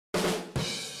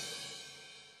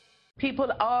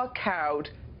People are cowed.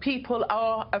 People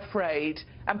are afraid,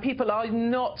 and people are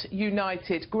not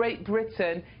united. Great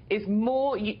Britain is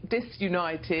more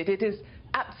disunited. It is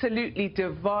absolutely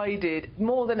divided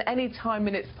more than any time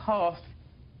in its past.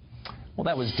 Well,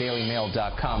 that was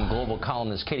DailyMail.com global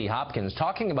columnist Katie Hopkins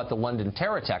talking about the London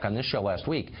terror attack on this show last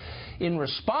week. In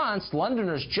response,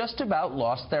 Londoners just about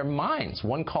lost their minds.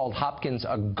 One called Hopkins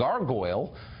a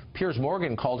gargoyle. Piers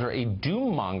Morgan called her a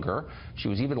doom-monger. She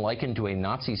was even likened to a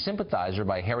Nazi sympathizer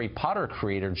by Harry Potter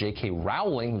creator J.K.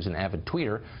 Rowling, who's an avid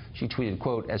tweeter. She tweeted,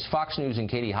 quote, "As Fox News and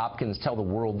Katie Hopkins tell the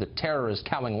world that terror is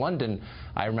cowing London,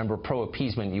 I remember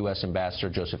pro-appeasement U.S. Ambassador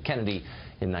Joseph Kennedy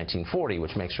in 1940,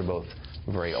 which makes her both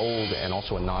very old and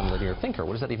also a non-linear thinker."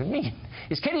 What does that even mean?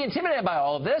 Is Katie intimidated by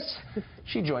all of this?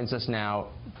 She joins us now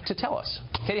to tell us.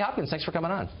 Katie Hopkins, thanks for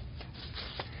coming on.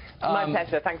 My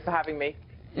pleasure. Thanks for having me.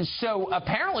 So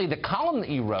apparently the column that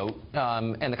you wrote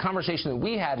and the conversation that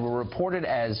we had were reported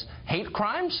as hate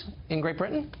crimes in Great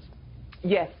Britain?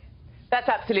 Yes, that's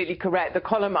absolutely correct. The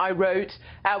column I wrote,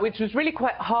 which was really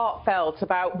quite heartfelt,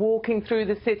 about walking through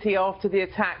the city after the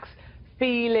attacks,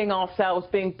 feeling ourselves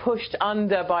being pushed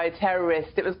under by a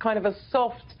terrorist. It was kind of a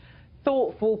soft,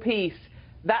 thoughtful piece.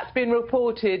 That's been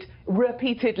reported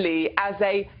repeatedly as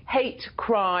a hate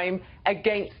crime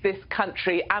against this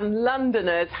country, and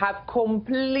Londoners have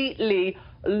completely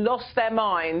lost their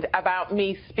mind about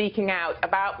me speaking out,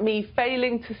 about me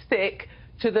failing to stick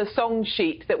to the song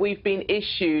sheet that we've been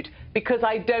issued, because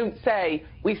I don't say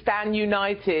we stand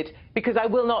united, because I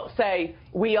will not say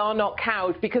we are not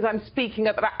cowed, because I'm speaking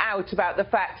out about the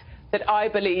fact that I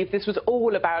believe this was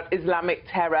all about Islamic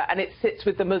terror and it sits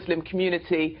with the Muslim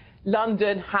community.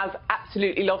 London has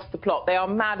absolutely lost the plot. They are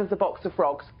mad as a box of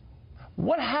frogs.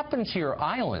 What happened to your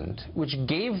island, which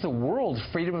gave the world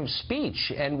freedom of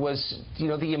speech and was, you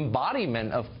know, the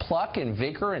embodiment of pluck and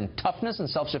vigor and toughness and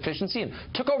self-sufficiency, and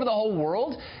took over the whole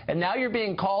world? And now you're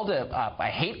being called a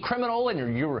hate criminal,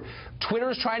 and your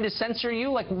Twitter's trying to censor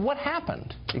you? Like, what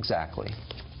happened exactly?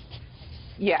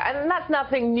 Yeah, and that's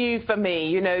nothing new for me.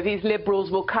 You know, these liberals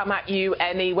will come at you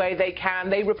any way they can.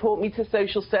 They report me to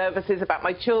social services about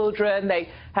my children. They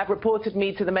have reported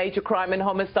me to the Major Crime and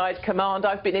Homicide Command.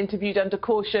 I've been interviewed under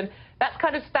caution. That's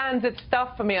kind of standard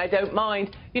stuff for me. I don't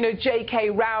mind. You know,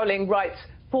 J.K. Rowling writes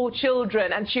for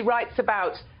children, and she writes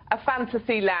about a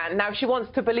fantasy land. Now, she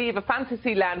wants to believe a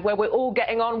fantasy land where we're all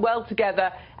getting on well together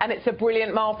and it's a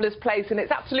brilliant, marvellous place, and it's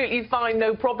absolutely fine,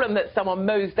 no problem that someone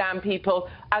mows down people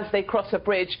as they cross a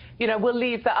bridge. You know, we'll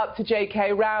leave that up to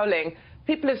J.K. Rowling.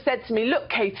 People have said to me, look,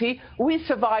 Katie, we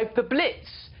survived the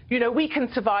Blitz. You know, we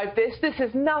can survive this. This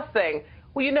is nothing.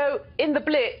 Well, you know, in the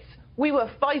Blitz, we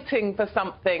were fighting for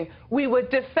something. We were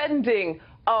defending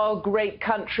our great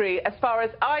country. As far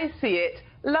as I see it,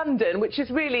 London, which is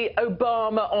really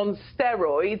Obama on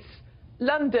steroids,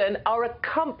 London are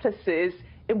accomplices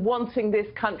in wanting this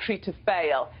country to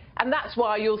fail. And that's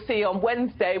why you'll see on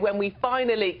Wednesday, when we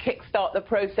finally kickstart the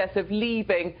process of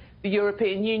leaving the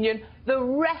European Union, the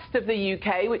rest of the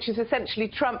UK, which is essentially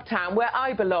Trump Town, where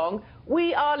I belong,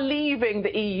 we are leaving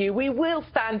the EU. We will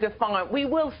stand defiant. We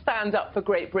will stand up for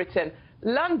Great Britain.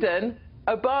 London,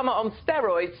 Obama on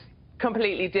steroids,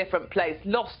 completely different place,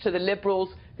 lost to the liberals,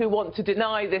 who want to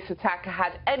deny this attack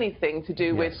had anything to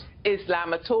do with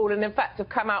Islam at all, and in fact have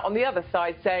come out on the other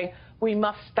side saying we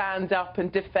must stand up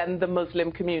and defend the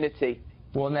Muslim community.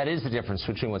 Well, and that is the difference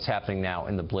between what's happening now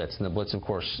in the Blitz. And the Blitz, of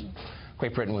course,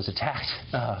 Great Britain was attacked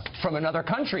from another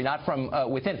country, not from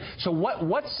within. So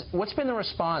what's been the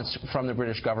response from the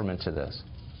British government to this?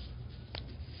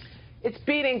 It's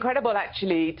been incredible,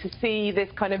 actually, to see this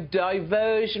kind of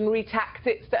diversionary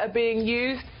tactics that are being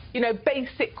used. You know,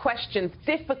 basic questions,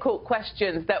 difficult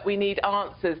questions that we need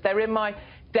answers. They're in my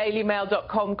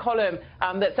DailyMail.com column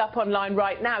that's up online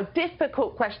right now.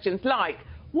 Difficult questions like,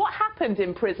 what happened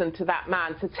in prison to that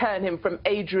man to turn him from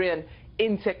Adrian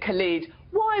into Khalid?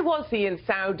 Why was he in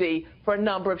Saudi for a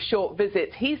number of short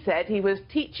visits? He said he was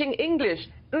teaching English.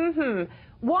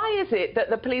 Why is it that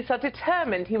the police are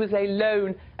determined he was a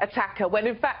lone attacker when,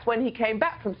 in fact, when he came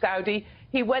back from Saudi,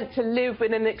 he went to live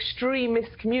in an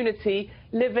extremist community,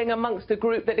 living amongst a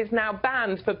group that is now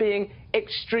banned for being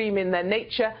extreme in their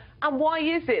nature? And why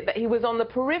is it that he was on the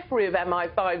periphery of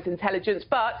MI5's intelligence,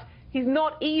 but he's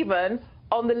not even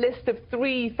on the list of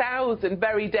 3,000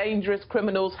 very dangerous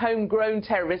criminals, homegrown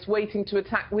terrorists waiting to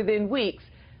attack within weeks?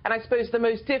 And I suppose the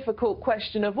most difficult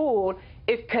question of all,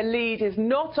 if Khalid is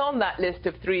not on that list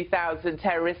of 3,000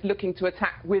 terrorists looking to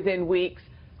attack within weeks,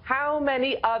 how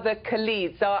many other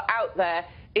Khalids are out there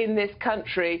in this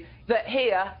country that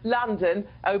here, London,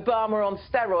 Obama on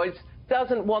steroids,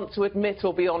 doesn't want to admit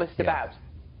or be honest about?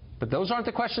 But those aren't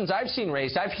the questions I've seen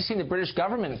raised. I've seen the British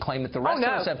government claim that the rest of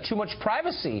us have too much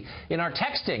privacy in our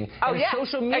texting and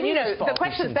social media. And, you know, the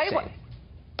questions they want.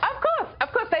 Of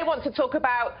course, they want to talk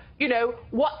about, you know,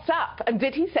 what's up, and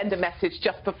did he send a message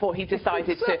just before he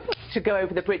decided to go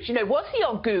over the bridge? You know, was he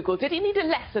on Google? Did he need a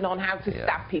lesson on how to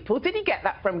stab people? Did he get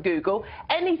that from Google?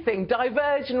 Anything,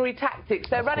 diversionary tactics.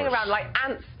 They're running around like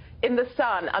ants in the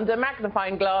sun under a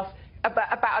magnifying glass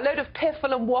about a load of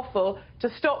piffle and waffle to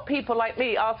stop people like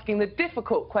me asking the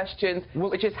difficult questions,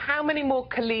 which is how many more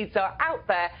Khalids are out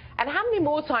there, and how many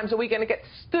more times are we going to get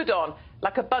stood on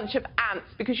like a bunch of ants?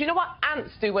 Because you know what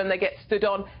ants do when they get stood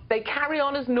on? They carry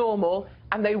on as normal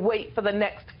and they wait for the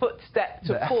next footstep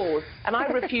to fall. And I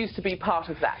refuse to be part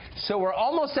of that. So we're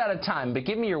almost out of time, but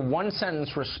give me your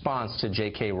one-sentence response to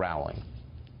J.K. Rowling.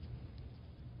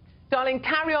 Darling,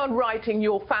 carry on writing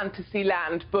your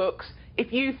Fantasyland books.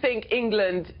 If you think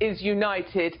England is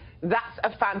united, that's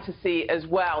a fantasy as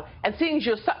well. And seeing as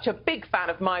you're such a big fan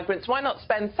of migrants, why not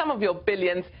spend some of your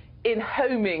billions in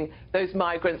homing those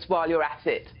migrants while you're at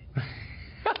it?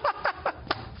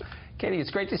 Katie,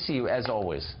 it's great to see you as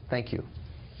always. Thank you.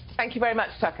 Thank you very much,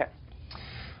 Tucker.